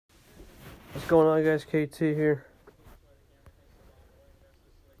going on, guys? KT here.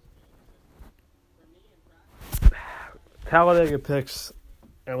 Talladega picks,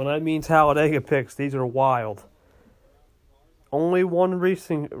 and when I mean Talladega picks, these are wild. Only one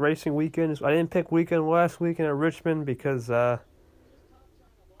racing weekend. I didn't pick weekend last weekend at Richmond because I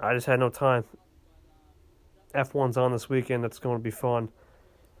just had no time. F1's on this weekend. That's going to be fun.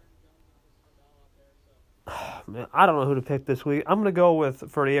 Man, I don't know who to pick this week. I'm going to go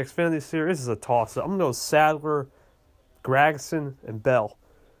for the Xfinity Series, this is a toss-up. I'm going to go Sadler, Gragson, and Bell.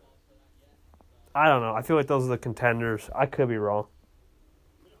 I don't know. I feel like those are the contenders. I could be wrong.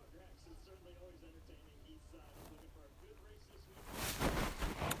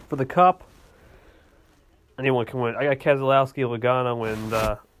 For the Cup, anyone can win. I got Keselowski,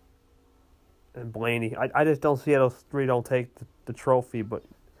 Logano, and Blaney. I just don't see how those three don't take the trophy, but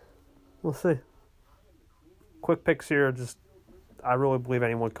we'll see. Quick picks here. I really believe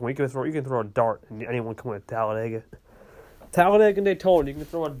anyone can win. You can throw a dart, and anyone can win at Talladega. Talladega and Daytona, you can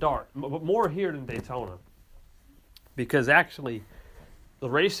throw a dart, but more here than Daytona, because actually the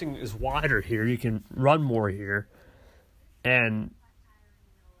racing is wider here. You can run more here, and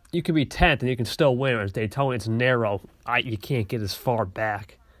you can be 10th and you can still win. Whereas Daytona, it's narrow. You can't get as far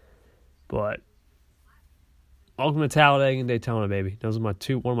back. But welcome to Talladega and Daytona, baby. Those are one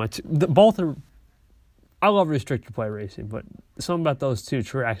of my two. Both are. I love restrictor play racing, but something about those two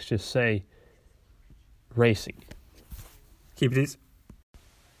tracks just say racing. Keep it easy.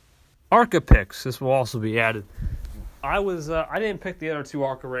 ARCA picks. This will also be added. I didn't pick the other two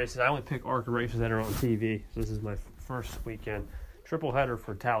ARCA races. I only pick ARCA races that are on TV. So this is my first weekend. Triple header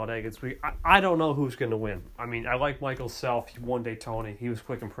for Talladega this week. I don't know who's going to win. I mean, I like Michael Self. He won Daytona. He was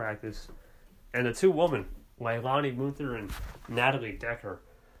quick in practice. And the two women, Leilani Munther and Natalie Decker,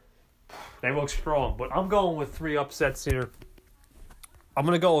 they look strong. But I'm going with three upsets here. I'm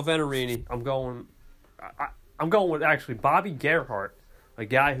going to go with Venturini. I'm going with actually Bobby Gerhart, a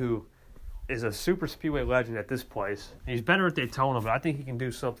guy who is a super speedway legend at this place. He's better at Daytona, but I think he can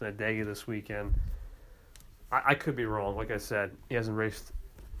do something at Dega this weekend. I could be wrong. Like I said, he hasn't raced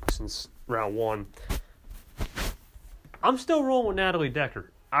since round one. I'm still rolling with Natalie Decker.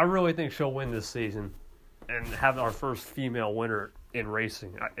 I really think she'll win this season and have our first female winner in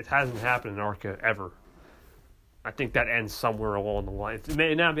racing. It hasn't happened in ARCA ever. I think that ends somewhere along the line. It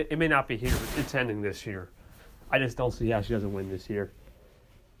may not be here, but it's ending this year. I just don't see how she doesn't win this year.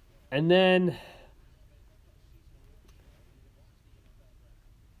 And then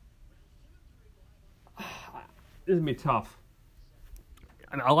this is going to be tough.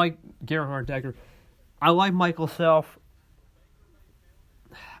 And I like Gerhard Decker. I like Michael Self.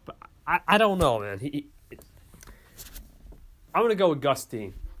 But I don't know, man. I'm going to go with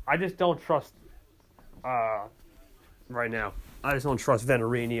Gustine. I just don't trust right now. I just don't trust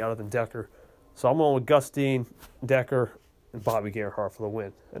Venturini other than Decker. So I'm going with Gustine, Decker, and Bobby Gerhart for the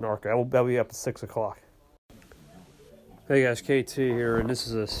win in ARCA. That'll be up at 6 o'clock. Hey guys, KT here, and this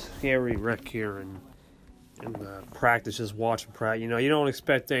is a scary wreck here in practice, just watching practice. You know, you don't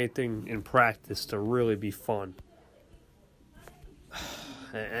expect anything in practice to really be fun.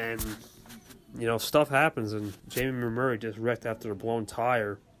 And, you know, stuff happens, and Jamie Murray just wrecked after a blown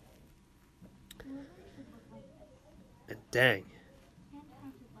tire. And dang.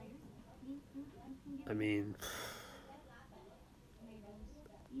 I mean,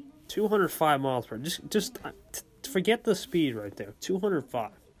 205 miles per hour. Just forget the speed right there.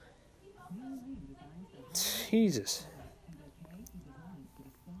 205. Jesus.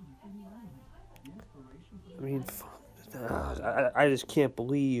 I mean, I just can't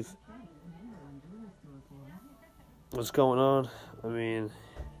believe what's going on. I mean,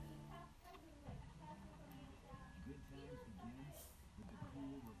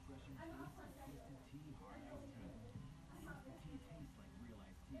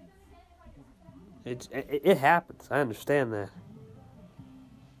 it happens. I understand that.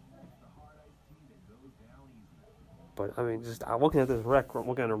 But, I mean, I'm looking at this wreck. I'm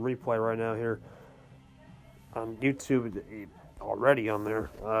looking at a replay right now here on YouTube already on there.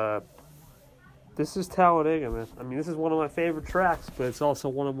 This is Talladega, man. I mean, this is one of my favorite tracks, but it's also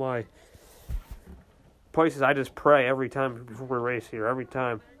one of my places I just pray every time before we race here. Every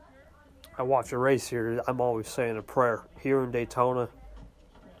time I watch a race here, I'm always saying a prayer. Here in Daytona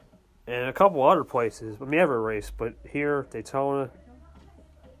and a couple other places. I mean, every race, but here, Daytona,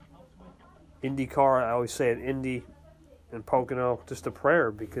 IndyCar, I always say it, Indy and Pocono, just a prayer,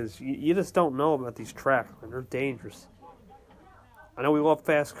 because you just don't know about these tracks, and they're dangerous. I know we love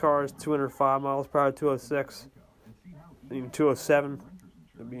fast cars, 205 miles per hour, 206, even 207.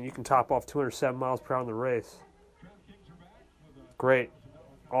 I mean, you can top off 207 miles per hour in the race. Great.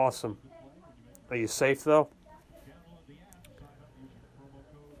 Awesome. Are you safe though?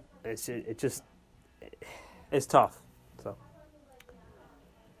 It's tough. So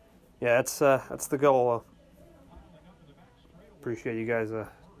yeah, that's the goal. Appreciate you guys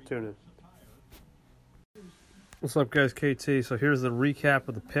tuning in. What's up, guys? KT. So here's the recap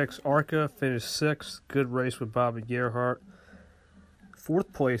of the picks. Arca finished 6th. Good race with Bobby Gerhart.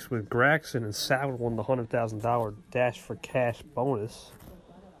 4th place with Graxon, and Sauer won the $100,000 Dash for Cash bonus.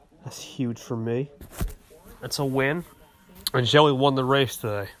 That's huge for me. That's a win. And Joey won the race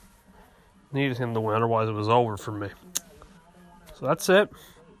today. Needed him to win, otherwise it was over for me. So that's it.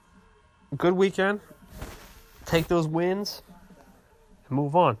 Good weekend. Take those wins and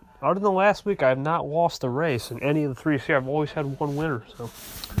move on. Other than last week, I have not lost a race in any of the 3 here. I've always had one winner. So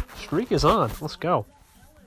streak is on. Let's go.